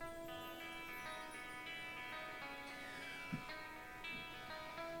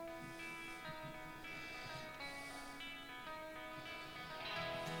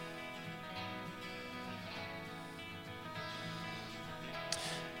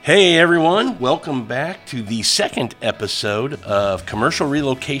Hey everyone, welcome back to the second episode of Commercial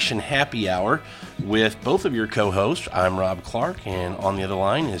Relocation Happy Hour with both of your co-hosts. I'm Rob Clark, and on the other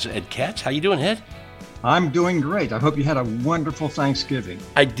line is Ed Katz. How you doing, Ed? I'm doing great. I hope you had a wonderful Thanksgiving.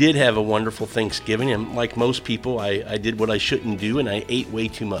 I did have a wonderful Thanksgiving, and like most people, I did what I shouldn't do, and I ate way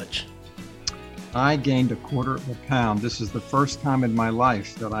too much. I gained a quarter of a pound. This is the first time in my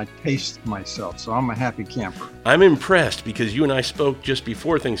life that I paced myself, so I'm a happy camper. I'm impressed because you and I spoke just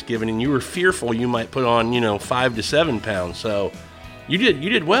before Thanksgiving, and you were fearful you might put on, 5 to 7 pounds. So you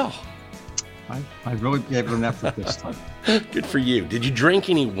did well. I really gave it an effort this time. Good for you. Did you drink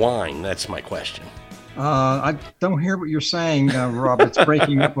any wine? That's my question. I don't hear what you're saying, Rob. It's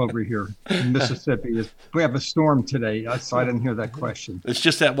breaking up over here in Mississippi. We have a storm today, so I didn't hear that question. It's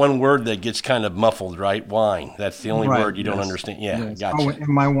just that one word that gets kind of muffled, right? Wine. That's the only word you don't understand. Yeah, yes. Gotcha. Oh,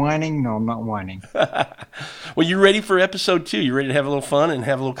 am I whining? No, I'm not whining. Well, you ready for episode 2? You ready to have a little fun and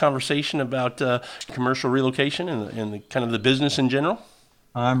have a little conversation about commercial relocation and the kind of the business in general?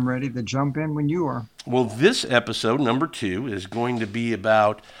 I'm ready to jump in when you are. Well, this episode, number 2, is going to be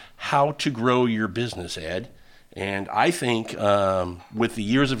about how to grow your business, Ed. And I think with the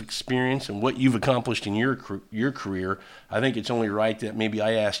years of experience and what you've accomplished in your career, I think it's only right that maybe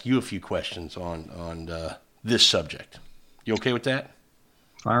I ask you a few questions on this subject. You okay with that?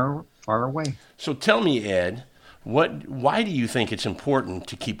 Fire away. So tell me, Ed, why do you think it's important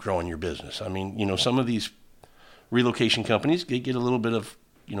to keep growing your business? I mean, some of these relocation companies get a little bit of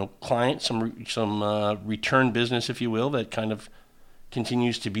clients, some return business, if you will, that kind of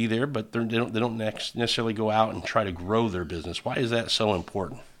continues to be there, but they don't necessarily go out and try to grow their business. Why is that so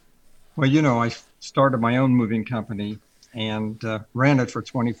important? Well, I started my own moving company and ran it for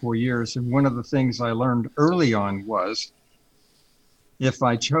 24 years. And one of the things I learned early on was if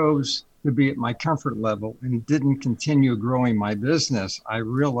I chose to be at my comfort level and didn't continue growing my business, I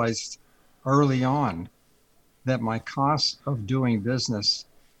realized early on that my costs of doing business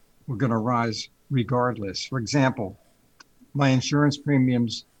were going to rise regardless. For example, my insurance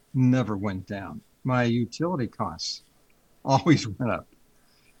premiums never went down. My utility costs always went up.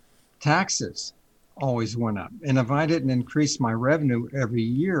 Taxes always went up. And if I didn't increase my revenue every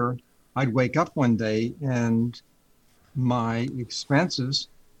year, I'd wake up one day and my expenses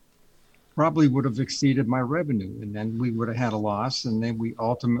probably would have exceeded my revenue. And then we would have had a loss. And then we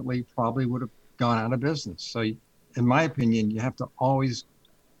ultimately probably would have gone out of business. So in my opinion, you have to always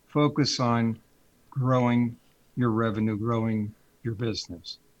focus on growing your revenue, growing your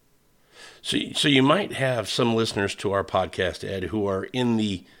business. So you might have some listeners to our podcast, Ed, who are in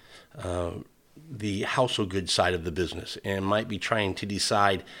the household goods side of the business and might be trying to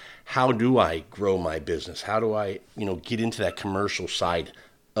decide, how do I grow my business? How do I, get into that commercial side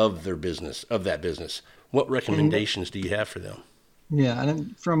of their business, of that business? What recommendations do you have for them? Yeah,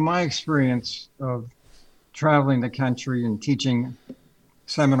 and from my experience of traveling the country and teaching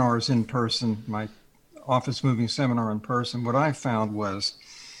seminars in person, my office moving seminar in person, what I found was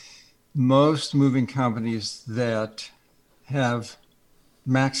most moving companies that have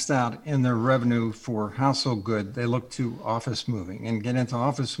maxed out in their revenue for household good, they look to office moving and get into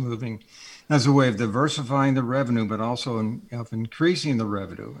office moving as a way of diversifying the revenue, but also of increasing the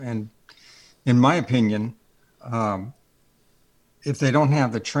revenue. And in my opinion, if they don't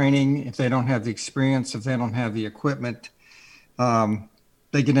have the training, if they don't have the experience, if they don't have the equipment,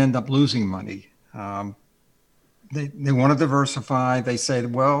 they can end up losing money. They want to diversify. They say,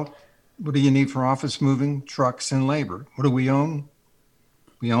 well, what do you need for office moving? Trucks and labor. What do we own?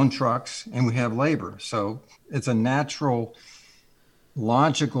 We own trucks and we have labor. So it's a natural,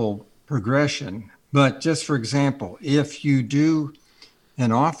 logical progression. But just for example, if you do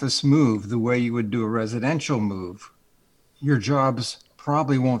an office move the way you would do a residential move, your jobs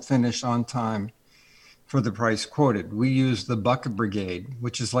probably won't finish on time for the price quoted. We use the bucket brigade,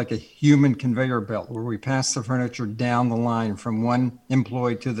 which is like a human conveyor belt where we pass the furniture down the line from one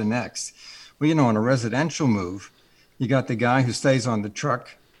employee to the next. Well, in a residential move, you got the guy who stays on the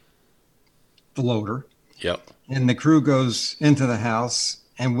truck, the loader. Yep. And the crew goes into the house,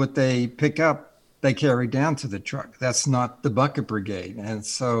 and what they pick up, they carry down to the truck. That's not the bucket brigade. And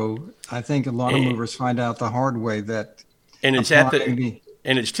so I think a lot of movers find out the hard way that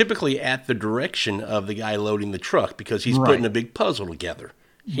it's typically at the direction of the guy loading the truck because he's putting a big puzzle together.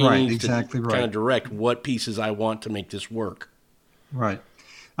 He needs to kind of direct what pieces I want to make this work. Right.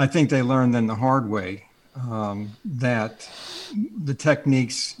 I think they learned then the hard way that the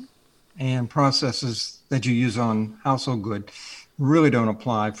techniques and processes that you use on household good really don't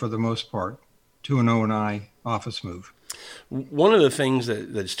apply for the most part to an O&I office move. One of the things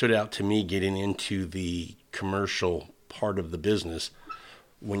that stood out to me getting into the commercial part of the business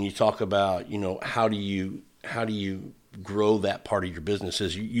when you talk about, how do you grow that part of your business?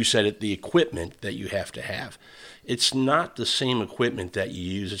 As you said it, the equipment that you have to have. It's not the same equipment that you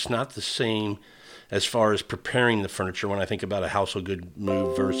use. It's not the same as far as preparing the furniture when I think about a household good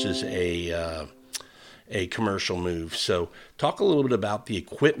move versus a commercial move. So talk a little bit about the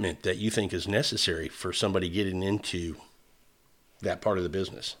equipment that you think is necessary for somebody getting into that part of the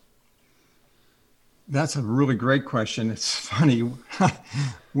business. That's a really great question. It's funny.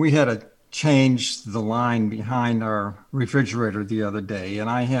 We had to change the line behind our refrigerator the other day. And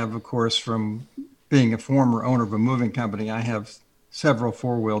I have, of course, from being a former owner of a moving company, I have several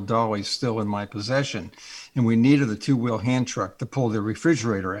four-wheel dollies still in my possession. And we needed a two-wheel hand truck to pull the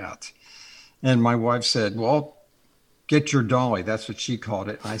refrigerator out. And my wife said, well, get your dolly. That's what she called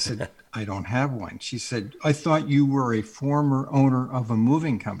it. And I said, I don't have one. She said, I thought you were a former owner of a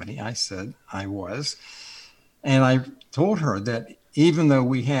moving company. I said, I was. And I told her that even though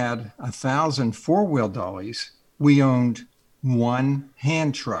we had 1,000 four-wheel dollies, we owned one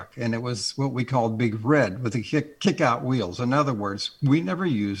hand truck. And it was what we called Big Red with the kick-out wheels. In other words, we never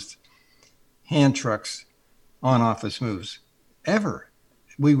used hand trucks on office moves, ever.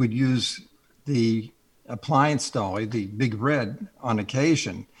 We would use the appliance dolly, the Big Red, on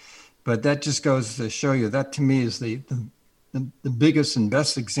occasion. But that just goes to show you, that to me is the biggest and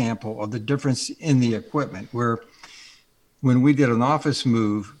best example of the difference in the equipment, where when we did an office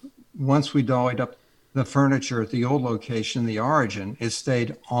move, once we dollied up the furniture at the old location, the origin, it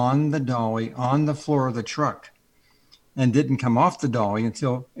stayed on the dolly, on the floor of the truck, and didn't come off the dolly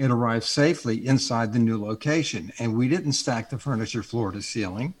until it arrived safely inside the new location. And we didn't stack the furniture floor to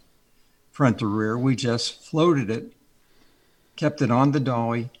ceiling, front to rear. We just floated it, kept it on the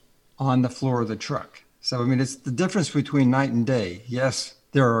dolly, on the floor of the truck. So, I mean, it's the difference between night and day. Yes,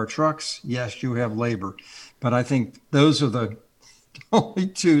 there are trucks. Yes, you have labor. But I think those are the only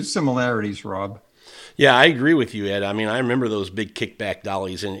two similarities, Rob. Yeah, I agree with you, Ed. I mean, I remember those big kickback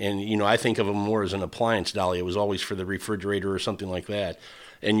dollies, and I think of them more as an appliance dolly. It was always for the refrigerator or something like that.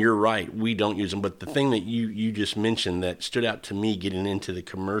 And you're right, we don't use them. But the thing that you just mentioned that stood out to me getting into the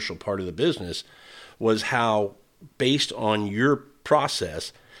commercial part of the business was how, based on your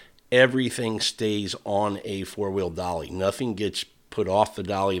process, everything stays on a four-wheel dolly. Nothing gets put off the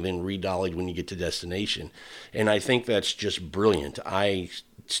dolly and then re-dollied when you get to destination. And I think that's just brilliant. I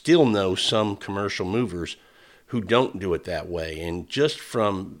still know some commercial movers who don't do it that way. And just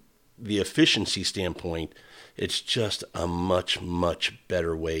from the efficiency standpoint, it's just a much, much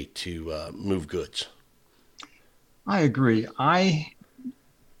better way to move goods. I agree.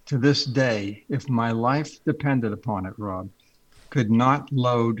 To this day, if my life depended upon it, Rob, could not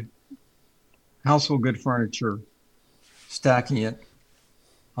load household good furniture, stacking it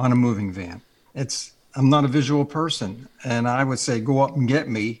on a moving van. I'm not a visual person, and I would say, go up and get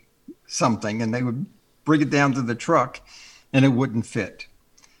me something, and they would bring it down to the truck, and it wouldn't fit.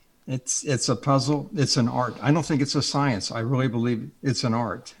 It's a puzzle. It's an art. I don't think it's a science. I really believe it's an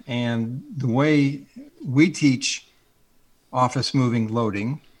art. And the way we teach office moving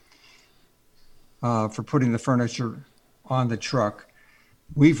loading for putting the furniture on the truck,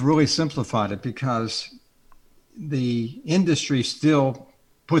 we've really simplified it because the industry still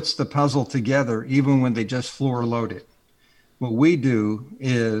puts the puzzle together even when they just floor load it. What we do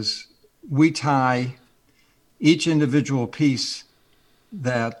is we tie each individual piece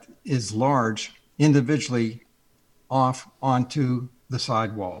that is large individually off onto the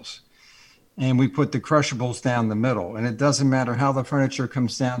sidewalls. And we put the crushables down the middle. And it doesn't matter how the furniture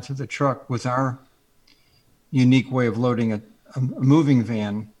comes down to the truck. With our unique way of loading a moving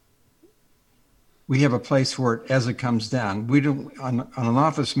van, we have a place for it as it comes down. We don't, on an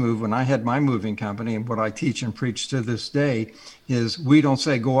office move, when I had my moving company, and what I teach and preach to this day is we don't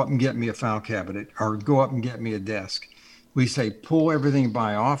say, go up and get me a file cabinet or go up and get me a desk. We say, pull everything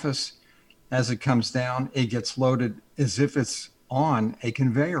by office. As it comes down, it gets loaded as if it's on a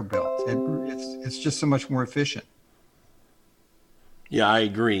conveyor belt. It's just so much more efficient. Yeah, I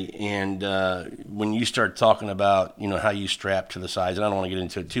agree. And when you start talking about, how you strap to the sides, and I don't want to get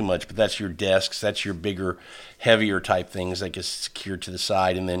into it too much, but that's your desks, that's your bigger, heavier type things that get secured to the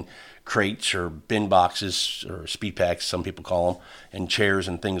side, and then crates or bin boxes or speed packs, some people call them, and chairs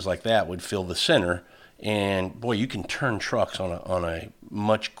and things like that would fill the center. And boy, you can turn trucks on a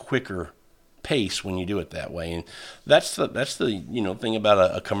much quicker pace when you do it that way. And that's the thing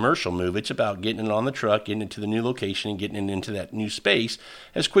about a commercial move. It's about getting it on the truck, getting it to the new location, and getting it into that new space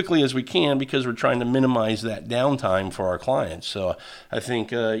as quickly as we can, because we're trying to minimize that downtime for our clients. So I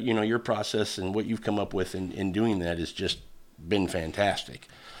think your process and what you've come up with in doing that has just been fantastic.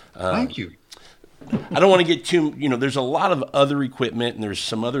 Thank you. I don't want to get too, there's a lot of other equipment and there's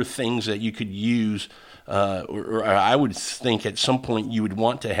some other things that you could use, or I would think at some point you would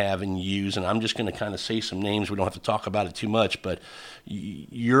want to have and use. And I'm just going to kind of say some names. We don't have to talk about it too much, but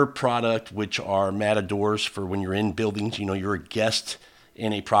your product, which are Matadors for when you're in buildings, you're a guest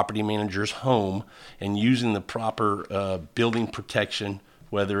in a property manager's home and using the proper building protection,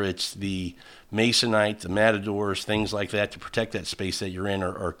 whether it's the Masonite, the Matadors, things like that to protect that space that you're in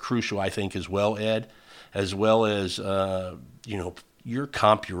are crucial, I think, as well, Ed, as well as, your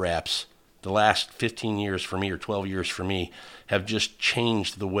CompuWraps the last 15 years for me or 12 years for me have just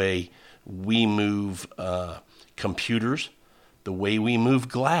changed the way we move computers, the way we move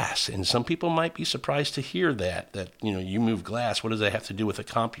glass. And some people might be surprised to hear that you move glass. What does that have to do with a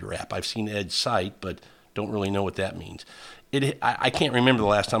CompuWrap? I've seen Ed's site, but don't really know what that means. I can't remember the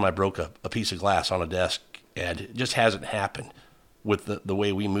last time I broke a piece of glass on a desk, Ed. It just hasn't happened with the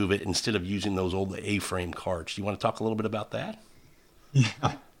way we move it instead of using those old A-frame cards. Do you want to talk a little bit about that?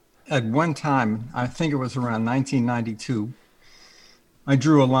 Yeah. At one time, I think it was around 1992, I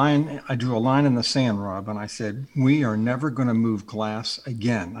drew a line in the sand, Rob, and I said, we are never going to move glass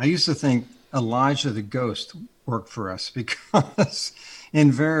again. I used to think Elijah the Ghost worked for us because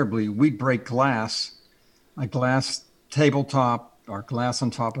invariably we'd break glass, a glass tabletop or glass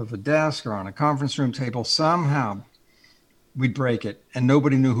on top of a desk or on a conference room table. Somehow we'd break it and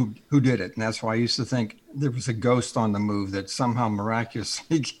nobody knew who did it. And that's why I used to think there was a ghost on the move that somehow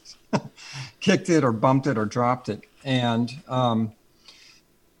miraculously kicked it or bumped it or dropped it. And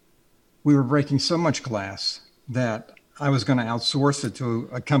we were breaking so much glass that I was going to outsource it to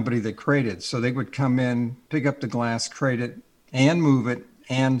a company that crated. So they would come in, pick up the glass, crate it, and move it,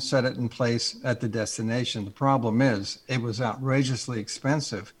 and set it in place at the destination. The problem is it was outrageously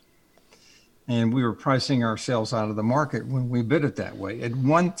expensive. And we were pricing ourselves out of the market when we bid it that way. At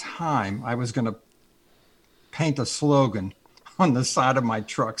one time, I was going to paint a slogan on the side of my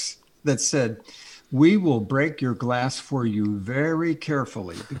trucks that said, we will break your glass for you very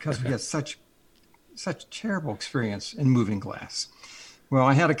carefully, because we had such terrible experience in moving glass. Well,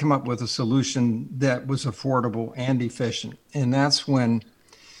 I had to come up with a solution that was affordable and efficient. And that's when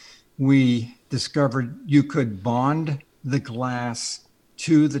we discovered you could bond the glass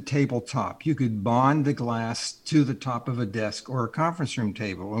to the tabletop. You could bond the glass to the top of a desk or a conference room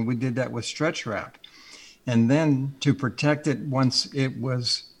table. And we did that with stretch wrap. And then to protect it once it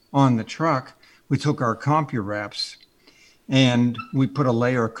was on the truck, we took our CompuWraps and we put a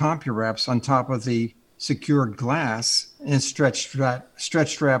layer of CompuWraps on top of the secured glass and stretch wrapped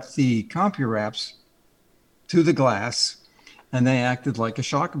the CompuWraps to the glass, and they acted like a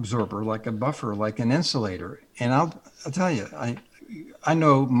shock absorber, like a buffer, like an insulator. And I'll tell you, I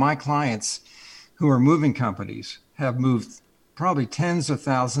know my clients who are moving companies have moved probably tens of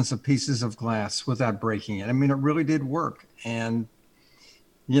thousands of pieces of glass without breaking it. I mean, it really did work. And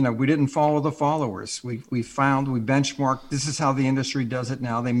we didn't follow the followers. We benchmarked. This is how the industry does it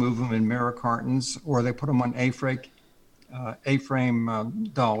now. They move them in mirror cartons or they put them on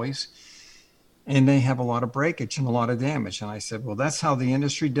A-frame dollies, and they have a lot of breakage and a lot of damage. And I said, well, that's how the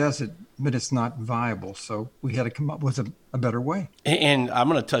industry does it, but it's not viable. So we had to come up with a better way. And I'm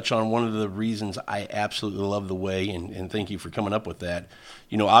going to touch on one of the reasons I absolutely love the way, and thank you for coming up with that.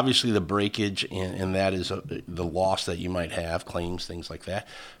 Obviously the breakage and that is the loss that you might have, claims, things like that.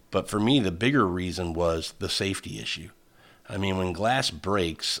 But for me, the bigger reason was the safety issue. I mean, when glass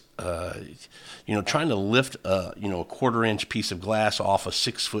breaks, trying to lift a 1/4-inch piece of glass off a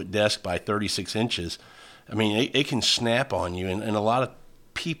 6-foot desk by 36 inches, I mean, it can snap on you. And a lot of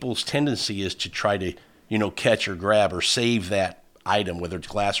people's tendency is to try to, catch or grab or save that item, whether it's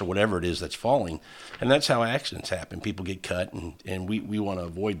glass or whatever it is that's falling. And that's how accidents happen. People get cut, and we want to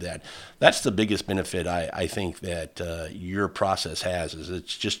avoid that. That's the biggest benefit I think that your process has, is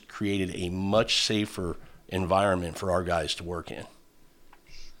it's just created a much safer environment for our guys to work in.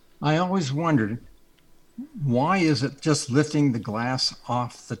 I always wondered, why is it just lifting the glass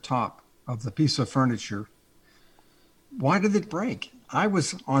off the top of the piece of furniture? Why did it break? I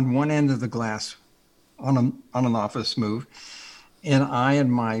was on one end of the glass on an office move, and I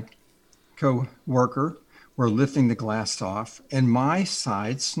and my co-worker were lifting the glass off, and my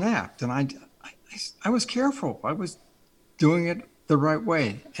side snapped. And I was careful. I was doing it the right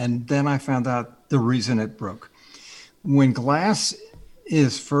way. And then I found out the reason it broke. When glass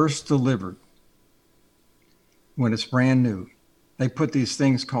is first delivered, when it's brand new, they put these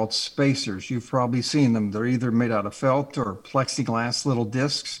things called spacers. You've probably seen them. They're either made out of felt or plexiglass little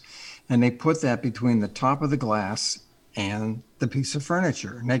discs, and they put that between the top of the glass and the piece of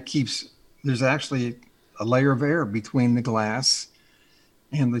furniture. And that there's actually a layer of air between the glass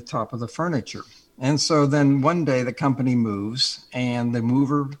and the top of the furniture. And so then one day the company moves and the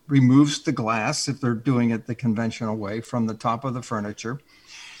mover removes the glass, if they're doing it the conventional way, from the top of the furniture.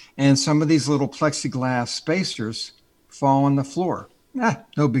 And some of these little plexiglass spacers fall on the floor.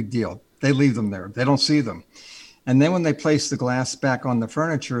 No big deal. They leave them there. They don't see them. And then when they place the glass back on the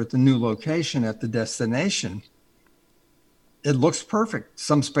furniture at the new location at the destination, it looks perfect.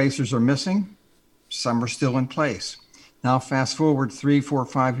 Some spacers are missing. Some are still in place. Now, fast forward 3, 4,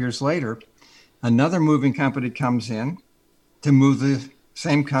 5 years later, another moving company comes in to move the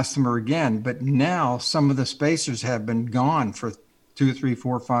same customer again. But now some of the spacers have been gone for 2, 3,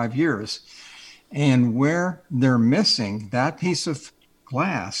 4, 5 years. And where they're missing that piece of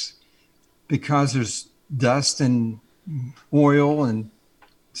glass, because there's dust and oil and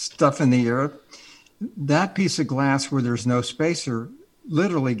stuff in the air, that piece of glass where there's no spacer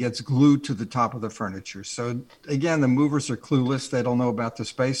literally gets glued to the top of the furniture. So again, the movers are clueless. They don't know about the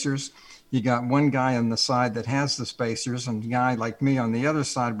spacers. You got one guy on the side that has the spacers and a guy like me on the other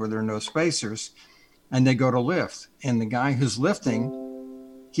side where there are no spacers, and they go to lift. And the guy who's lifting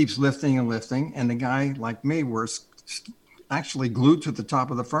keeps lifting and lifting. And the guy like me, where it's actually glued to the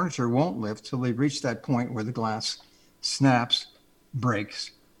top of the furniture, won't lift till they reach that point where the glass snaps,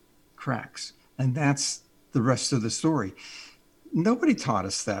 breaks, cracks. And that's the rest of the story. Nobody taught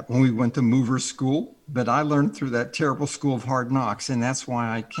us that when we went to mover school, but I learned through that terrible school of hard knocks. And that's why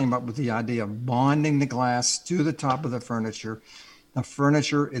I came up with the idea of bonding the glass to the top of the furniture. The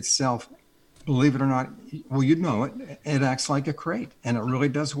furniture itself, believe it or not, well, you know it, it acts like a crate, and it really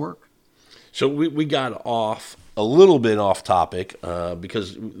does work. So we got off a little bit off topic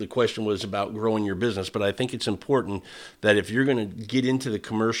because the question was about growing your business. But I think it's important that if you're going to get into the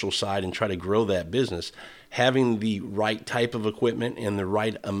commercial side and try to grow that business, having the right type of equipment and the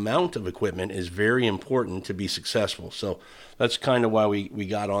right amount of equipment is very important to be successful. So that's kind of why we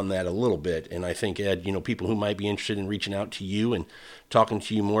got on that a little bit. And I think, Ed, people who might be interested in reaching out to you and talking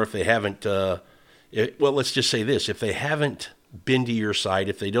to you more if they haven't, well, let's just say this, if they haven't been to your site,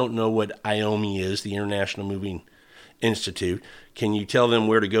 if they don't know what IOMI is, the International Moving Institute, can you tell them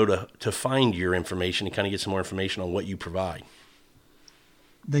where to go to find your information and kind of get some more information on what you provide?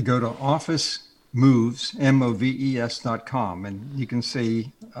 They go to officemoves.com, and you can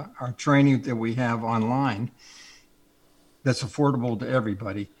see our training that we have online that's affordable to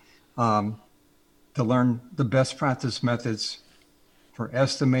everybody, to learn the best practice methods for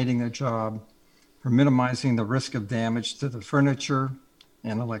estimating a job, for minimizing the risk of damage to the furniture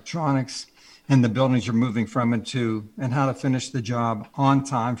and electronics and the buildings you're moving from and to, and how to finish the job on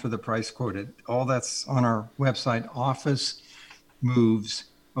time for the price quoted. All that's on our website, Office Moves,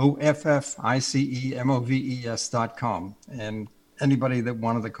 OFFICEMOVES.com. And anybody that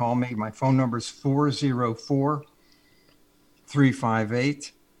wanted to call me, my phone number is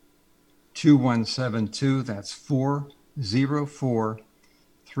 404-358-2172. That's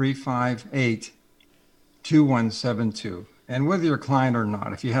 404-358-2172. And whether you're a client or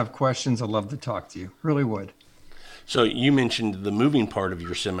not, if you have questions, I'd love to talk to you. Really would. So you mentioned the moving part of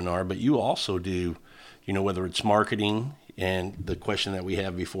your seminar, but you also do, whether it's marketing and the question that we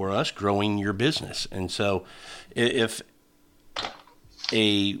have before us, growing your business. And so if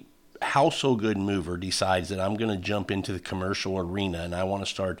a household good mover decides that I'm going to jump into the commercial arena and I want to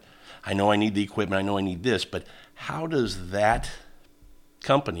start, I know I need the equipment, I know I need this, but how does that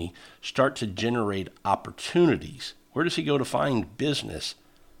company start to generate opportunities? Where does he go to find business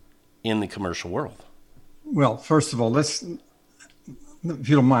in the commercial world? Well, first of all, if you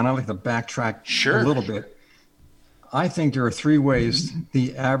don't mind, I'd like to backtrack a little bit. I think there are 3 ways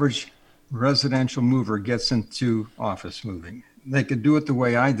the average residential mover gets into office moving. They could do it the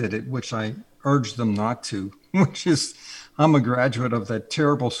way I did it, which I urge them not to, which is I'm a graduate of that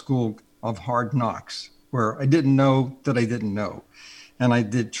terrible school of hard knocks where I didn't know that I didn't know. And I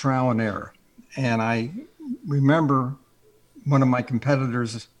did trial and error. And I remember one of my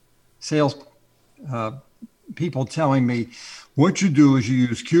competitors, sales people telling me, what you do is you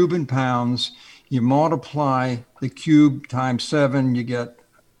use cube and pounds, you multiply the cube times 7, you get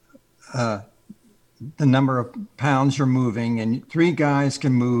the number of pounds you're moving, and 3 guys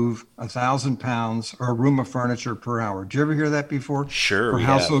can move 1,000 pounds or a room of furniture per hour. Did you ever hear that before? Sure. For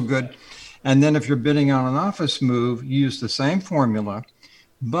household good. And then if you're bidding on an office move, you use the same formula.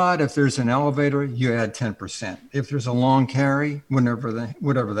 But if there's an elevator, you add 10%. If there's a long carry, whatever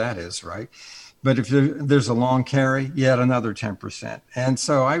that is, right? But if there's a long carry, you add another 10%. And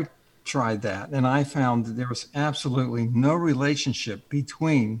so I tried that, and I found that there was absolutely no relationship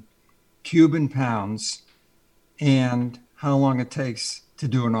between cube and pounds and how long it takes to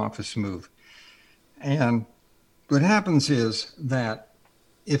do an office move. And what happens is that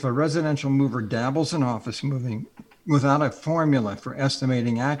if a residential mover dabbles in office moving without a formula for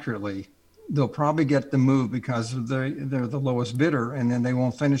estimating accurately, they'll probably get the move because they're the lowest bidder, and then they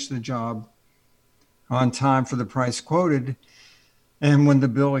won't finish the job on time for the price quoted. And when the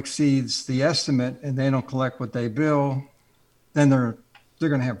bill exceeds the estimate and they don't collect what they bill, then they're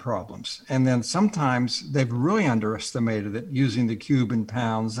going to have problems. And then sometimes they've really underestimated it using the cube and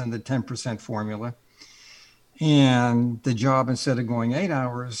pounds and the 10% formula. And the job, instead of going 8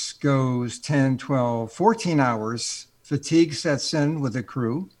 hours, goes 10, 12, 14 hours. Fatigue sets in with the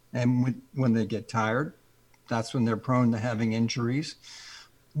crew. And when they get tired, that's when they're prone to having injuries.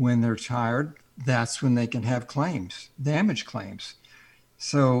 When they're tired, that's when they can have claims, damage claims.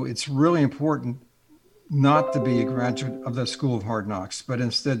 So it's really important not to be a graduate of the School of Hard Knocks, but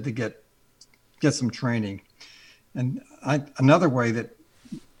instead to get some training. And another way that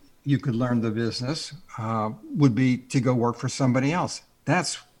you could learn the business would be to go work for somebody else.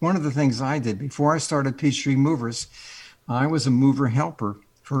 That's one of the things I did. Before I started Peachtree Movers, I was a mover helper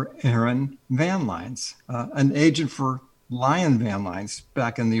for Aaron Van Lines, an agent for Lion Van Lines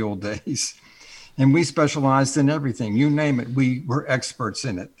back in the old days. And we specialized in everything. You name it, we were experts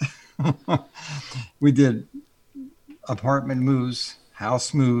in it. We did apartment moves,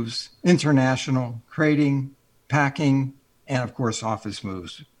 house moves, international, crating, packing, and of course, office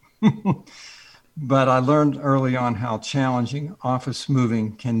moves. But I learned early on how challenging office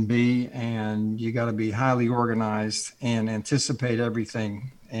moving can be, and you got to be highly organized and anticipate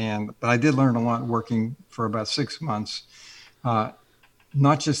everything. But I did learn a lot working for about 6 months,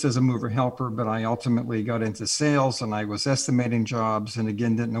 not just as a mover helper, but I ultimately got into sales, and I was estimating jobs and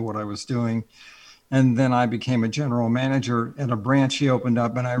again, didn't know what I was doing. And then I became a general manager at a branch he opened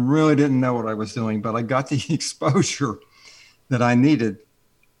up, and I really didn't know what I was doing, but I got the exposure that I needed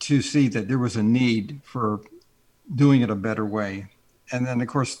to see that there was a need for doing it a better way. And then, of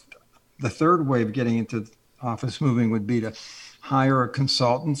course, the third way of getting into office moving would be to hire a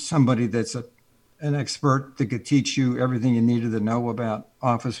consultant, somebody that's an expert that could teach you everything you needed to know about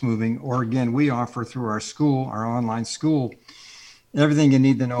office moving. Or again, we offer through our school, our online school, everything you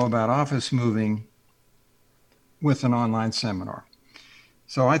need to know about office moving with an online seminar.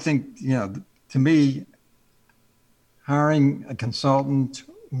 So I think, to me, hiring a consultant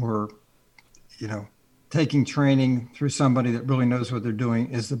or, taking training through somebody that really knows what they're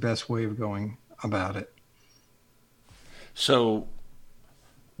doing is the best way of going about it. So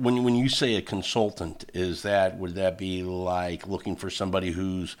when you say a consultant, would that be like looking for somebody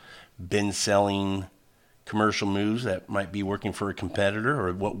who's been selling commercial moves that might be working for a competitor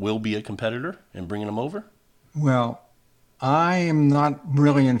or what will be a competitor and bringing them over? Well, I am not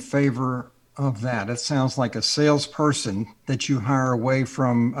really in favor of that. It sounds like a salesperson that you hire away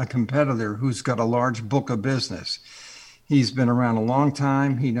from a competitor who's got a large book of business. He's been around a long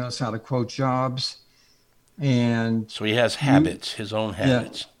time. He knows how to quote jobs. And so he has habits, his own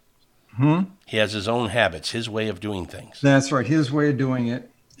habits. Yeah. He has his own habits, his way of doing things. That's right, his way of doing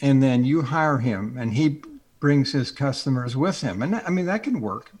it. And then you hire him, and he brings his customers with him. And that can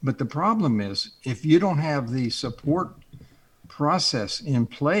work. But the problem is, if you don't have the support process in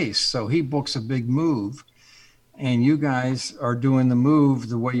place, so he books a big move, and you guys are doing the move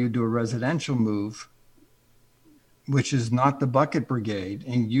the way you do a residential move, which is not the bucket brigade,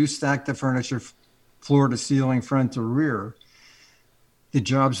 and you stack the furniture floor to ceiling, front to rear, the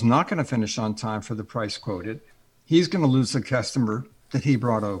job's not going to finish on time for the price quoted. He's going to lose the customer that he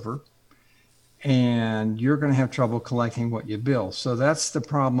brought over, and you're going to have trouble collecting what you bill. So that's the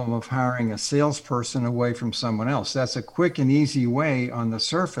problem of hiring a salesperson away from someone else. That's a quick and easy way on the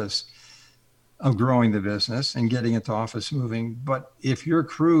surface of growing the business and getting into office moving. But if your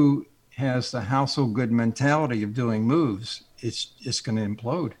crew has the household good mentality of doing moves, it's going to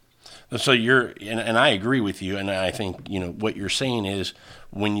implode. So and I agree with you, and I think, what you're saying is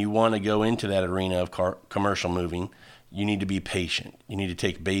when you want to go into that arena of commercial moving, you need to be patient. You need to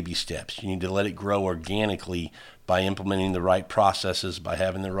take baby steps. You need to let it grow organically by implementing the right processes, by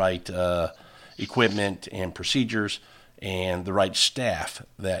having the right equipment and procedures, and the right staff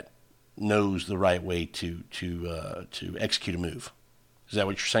that knows the right way to execute a move. Is that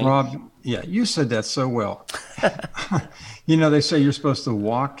what you're saying? Rob, yeah, you said that so well. They say you're supposed to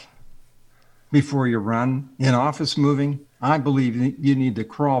walk before you run. In office moving, I believe you need to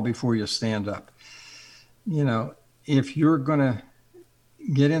crawl before you stand up. If you're going to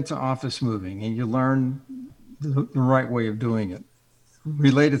get into office moving and you learn the right way of doing it,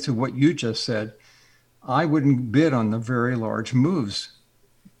 related to what you just said, I wouldn't bid on the very large moves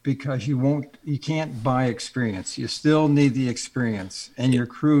because you can't buy experience. You still need the experience, and your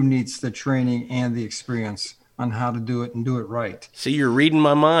crew needs the training and the experience on how to do it and do it right. See, you're reading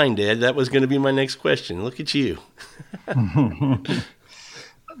my mind, Ed. That was going to be my next question. Look at you.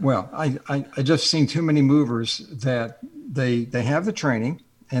 Well, I just seen too many movers that they have the training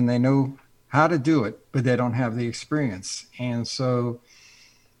and they know how to do it, but they don't have the experience. And so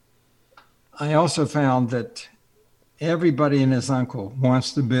I also found that everybody and his uncle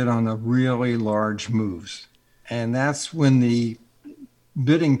wants to bid on the really large moves. And that's when the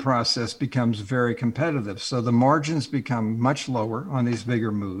bidding process becomes very competitive. So the margins become much lower on these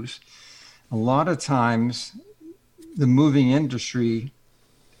bigger moves. A lot of times the moving industry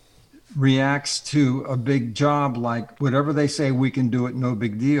reacts to a big job like whatever they say, we can do it, no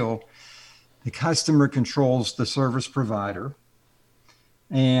big deal. The customer controls the service provider.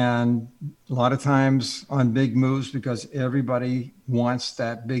 And a lot of times on big moves, because everybody wants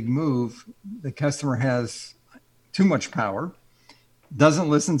that big move, the customer has too much power, doesn't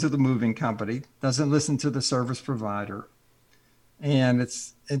listen to the moving company, doesn't listen to the service provider, and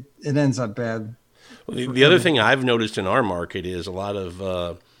it ends up bad. Well, the other thing I've noticed in our market is a lot of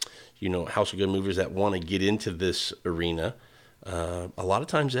House of Good movers that want to get into this arena. A lot of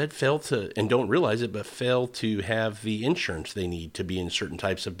times Ed fail to, and don't realize it, but fail to have the insurance they need to be in certain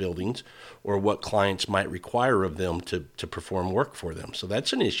types of buildings or what clients might require of them to perform work for them. So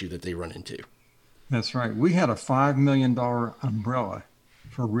that's an issue that they run into. That's right. We had a $5 million umbrella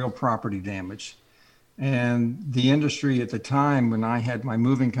for real property damage. And the industry at the time when I had my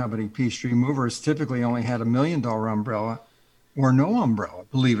moving company, Peachtree Movers, typically only had $1 million umbrella or no umbrella,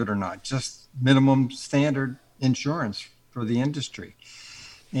 believe it or not, just minimum standard insurance for the industry.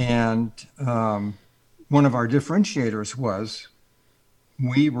 And one of our differentiators was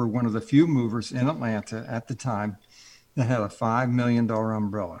we were one of the few movers in Atlanta at the time that had a $5 million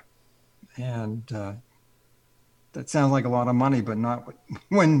umbrella. And that sounds like a lot of money, but not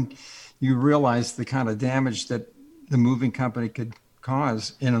when you realize the kind of damage that the moving company could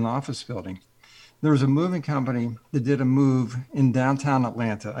cause in an office building. There was a moving company that did a move in downtown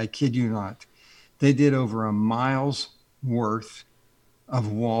Atlanta. I kid you not. They did over a mile's worth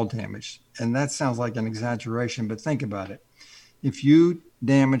of wall damage. And that sounds like an exaggeration, but think about it. If you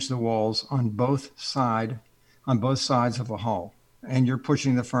damage the walls on both sides of a hall, and you're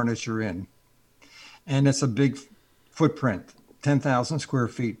pushing the furniture in, and it's a big footprint, 10,000 square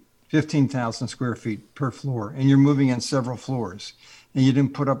feet, 15,000 square feet per floor, and you're moving in several floors, and you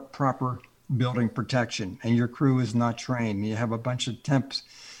didn't put up proper building protection, and your crew is not trained, you have a bunch of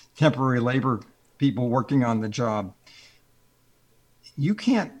temporary labor people working on the job, you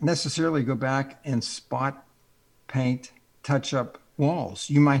can't necessarily go back and spot paint, touch up walls.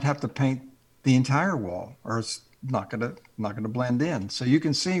 You might have to paint the entire wall, or it's not gonna blend in. So you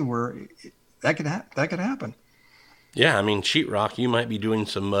can see where that could happen. Yeah, I mean, sheetrock, you might be doing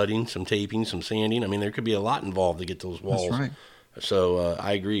some mudding, some taping, some sanding. I mean, there could be a lot involved to get those walls. That's right. So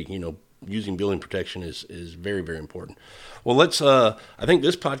I agree. Using building protection is very, very important. Well, I think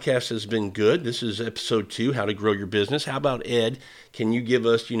this podcast has been good. This is episode 2, How to Grow Your Business. How about, Ed, can you give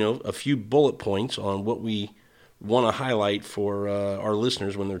us, a few bullet points on what we want to highlight for our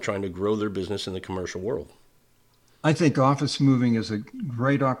listeners when they're trying to grow their business in the commercial world? I think office moving is a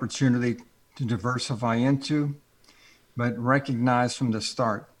great opportunity to diversify into, but recognize from the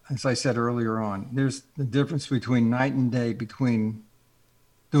start, as I said earlier on, there's the difference between night and day between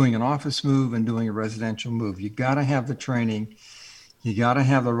doing an office move and doing a residential move. You got to have the training. You got to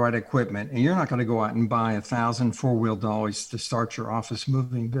have the right equipment. And you're not going to go out and buy 1,000 four-wheel dollies to start your office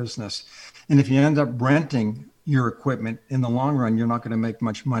moving business. And if you end up renting your equipment, in the long run, you're not going to make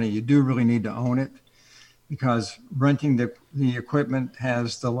much money. You do really need to own it, because renting the equipment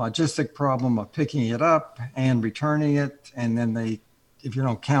has the logistic problem of picking it up and returning it. And then if you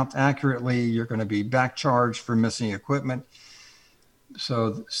don't count accurately, you're going to be back charged for missing equipment.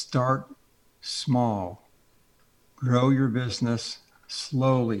 So start small, grow your business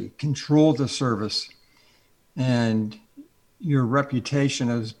slowly, control the service, and your reputation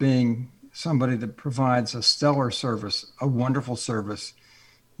as being somebody that provides a stellar service, a wonderful service,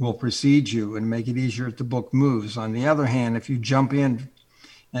 will precede you and make it easier to book moves. On the other hand, if you jump in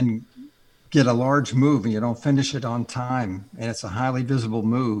and get a large move and you don't finish it on time, and it's a highly visible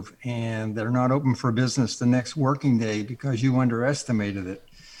move, and they're not open for business the next working day because you underestimated it,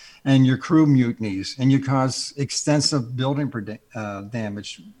 and your crew mutinies, and you cause extensive building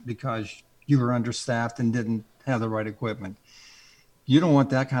damage because you were understaffed and didn't have the right equipment. You don't want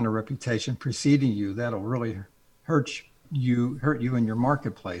that kind of reputation preceding you. That'll really hurt you in your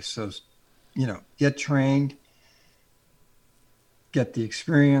marketplace. So, get trained, get the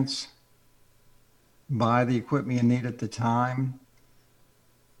experience, buy the equipment you need at the time,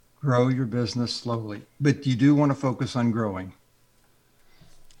 Grow your business slowly, but you do want to focus on growing.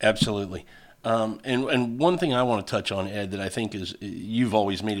 Absolutely. And one thing I want to touch on, Ed, that I think is you've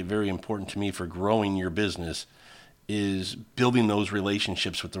always made it very important to me for growing your business is building those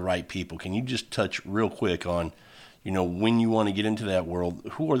relationships with the right people. Can you just touch real quick on, when you want to get into that world,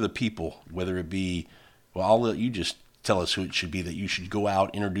 who are the people, whether it be, well, I'll let you just tell us who it should be that you should go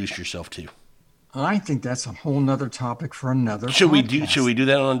out, introduce yourself to. I think that's a whole nother topic for another Should podcast. we do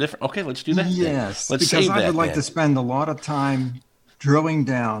that on a different? Okay, let's do that. Yes, Let's because save I that would like then. to spend a lot of time drilling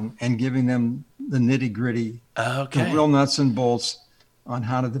down and giving them the nitty gritty, the Okay. real nuts and bolts on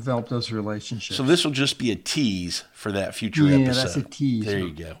how to develop those relationships. So this will just be a tease for that future Yeah, episode. that's a tease. There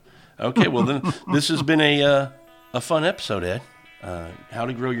you go. Okay, well then this has been a fun episode, Ed. How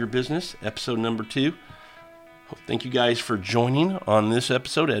to Grow Your Business, episode number 2. Thank you guys for joining on this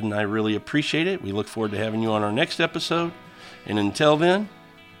episode. Ed and I really appreciate it. We look forward to having you on our next episode. And until then,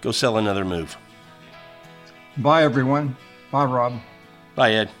 go sell another move. Bye, everyone. Bye, Rob.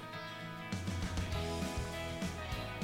 Bye, Ed.